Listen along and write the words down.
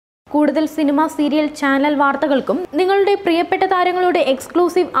കൂടുതൽ cinema, serial, channel വാർത്തകൾക്കും നിങ്ങളുടെ പ്രിയപ്പെട്ട താരങ്ങളുടെ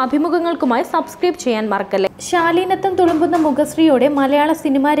എക്സ്ക്ലൂസീവ് അഭിമുഖങ്ങൾക്കുമായി സബ്സ്ക്രൈബ് ചെയ്യാൻ മറക്കല്ലേ. ശാലീനത്വം തുളുമ്പുന്ന മുഖശ്രീയോടെ മലയാള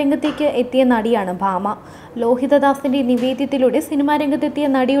സിനിമാ രംഗത്തേക്ക് എത്തിയ നടിയാണ് ഭാമ. ലോഹിതദാസിന്റെ നിവേദ്യത്തിലൂടെ സിനിമാ രംഗത്തെത്തിയ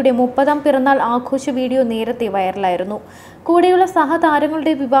നടിയുടെ 30ാം പിറന്നാൾ ആഘോഷ വീഡിയോ നേരത്തെ വൈറലായിരുന്നു. കൂടെയുള്ള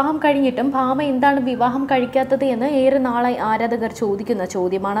സഹതാരങ്ങളുടെ വിവാഹം കഴിഞ്ഞിട്ടും ഭാമ എന്താണ് വിവാഹം കഴിക്കാത്തത് എന്ന് ഏറെ നാളായി ആരാധകർ ചോദിക്കുന്ന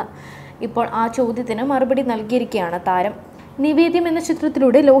ചോദ്യമാണ്. ഇപ്പോൾ ആ ചോദ്യത്തിന് മറുപടി നൽകിയിരിക്കുകയാണ് താരം. നിവേദ്യം എന്ന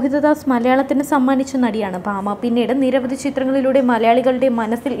ചിത്രത്തിലൂടെ ലോഹിതദാസ് മലയാളത്തിന് സമ്മാനിച്ച നടിയാണ് ഭാമ. പിന്നീട് നിരവധി ചിത്രങ്ങളിലൂടെ മലയാളികളുടെ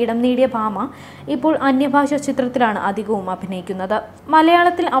മനസ്സിൽ ഇടം നേടിയ ഭാമ ഇപ്പോൾ അന്യഭാഷാ ചിത്രത്തിലാണ് അധികവും അഭിനയിക്കുന്നത്.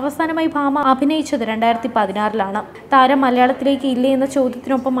 മലയാളത്തിൽ അവസാനമായി ഭാമ അഭിനയിച്ചത് 2016-ലാണ്. താരം മലയാളത്തിലേക്ക് ഇല്ലേ എന്ന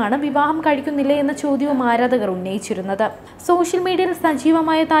ചോദ്യത്തിനൊപ്പമാണ് വിവാഹം കഴിക്കുന്നില്ലേ എന്ന ചോദ്യവും ആരാധകർ ഉന്നയിച്ചിരുന്നത്. സോഷ്യൽ മീഡിയയിൽ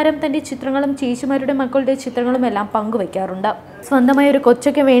സജീവമായ താരം തന്റെ ചിത്രങ്ങളും ചേച്ചിമാരുടെ മക്കളുടെ ചിത്രങ്ങളുമെല്ലാം പങ്കുവയ്ക്കാറുണ്ട്. സ്വന്തമായി ഒരു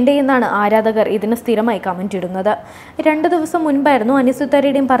കൊച്ചൊക്കെ വേണ്ടേ എന്നാണ് ആരാധകർ ഇതിന് സ്ഥിരമായി കമന്റ് ഇടുന്നത്. 2 ദിവസം മുൻപായിരുന്നു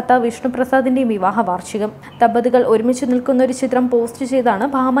അനിസുത്താരയുടെയും ഭർത്താവ് വിഷ്ണുപ്രസാദിന്റെയും വിവാഹ വാർഷികം. ദമ്പതികൾ ഒരുമിച്ച് നിൽക്കുന്ന ഒരു ചിത്രം പോസ്റ്റ് ചെയ്താണ്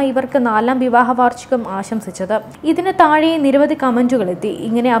ഭാമ ഇവർക്ക് 4ാം വിവാഹ വാർഷികം ആശംസിച്ചത്. ഇതിന് താഴെ നിരവധി കമന്റുകൾ എത്തി.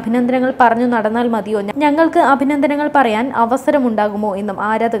 ഇങ്ങനെ അഭിനന്ദനങ്ങൾ പറഞ്ഞു നടന്നാൽ മതിയോ, ഞങ്ങൾക്ക് അഭിനന്ദനങ്ങൾ പറയാൻ അവസരമുണ്ടാകുമോ എന്നും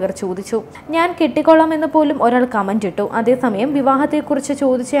ആരാധകർ ചോദിച്ചു. ഞാൻ കെട്ടിക്കൊള്ളാം എന്ന് പോലും ഒരാൾ കമന്റ് ഇട്ടു. അതേസമയം വിവാഹത്തെക്കുറിച്ച്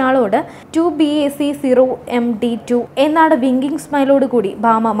ചോദിച്ചയാളോട് 2BAC0MD2 എന്നാണ് വിങ്കിങ് സ്മൈലോട് കൂടി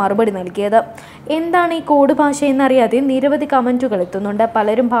ഭാമ മറുപടി നൽകിയത്. എന്താണ് ഈ കോഡ് ഭാഷ എന്നറിയാതെ നിരവധി കമന്റുകൾ എത്തുന്നുണ്ട്.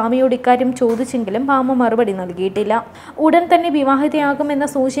 പലരും ഭാമയോട് ഇക്കാര്യം ചോദിച്ചെങ്കിലും ഭാമ മറുപടി നൽകിയിട്ടില്ല. ഉടൻ തന്നെ വിവാഹിതയാകുമെന്ന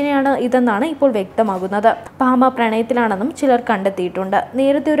സൂചനയാണ് ഇതെന്നാണ് ഇപ്പോൾ വ്യക്തമാകുന്നത്. ഭാമ പ്രണയത്തിലാണെന്നും ചിലർ കണ്ടെത്തിയിട്ടുണ്ട്.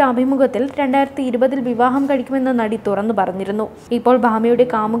 നേരത്തെ ഒരു അഭിമുഖത്തിൽ 2020-ൽ വിവാഹം കഴിക്കുമെന്ന നടി തുറന്നു പറഞ്ഞിരുന്നു. ഇപ്പോൾ ഭാമയുടെ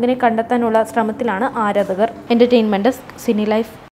കാമുകനെ കണ്ടെത്താനുള്ള ശ്രമത്തിലാണ് ആരാധകർ. Entertainment desk, Sini life.